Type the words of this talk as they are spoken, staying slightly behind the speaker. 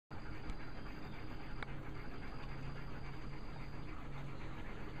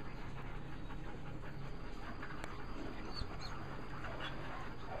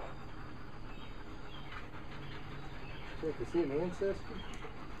Check to see an ancestor.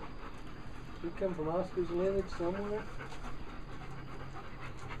 He come from Oscar's lineage somewhere.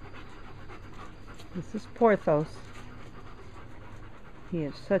 This is Porthos. He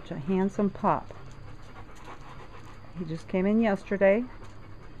is such a handsome pup. He just came in yesterday,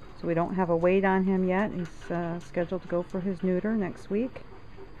 so we don't have a weight on him yet. He's scheduled to go for his neuter next week.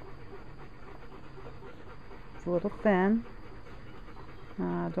 He's a little thin.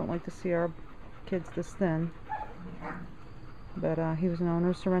 Don't like to see our kids this thin. But he was an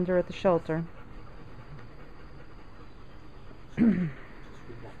owner surrender at the shelter.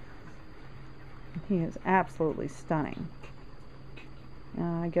 He is absolutely stunning.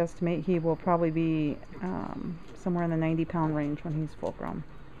 I guesstimate he will probably be somewhere in the 90-pound range when he's full grown.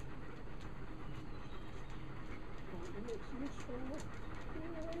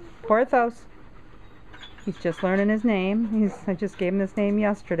 Porthos. He's just learning his name. I just gave him this name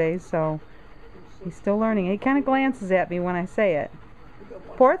yesterday, so he's still learning. He kind of glances at me when I say it.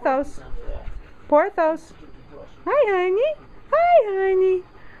 Porthos. Porthos. Hi, honey. Hi, honey.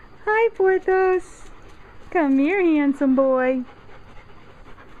 Hi, Porthos. Come here, handsome boy.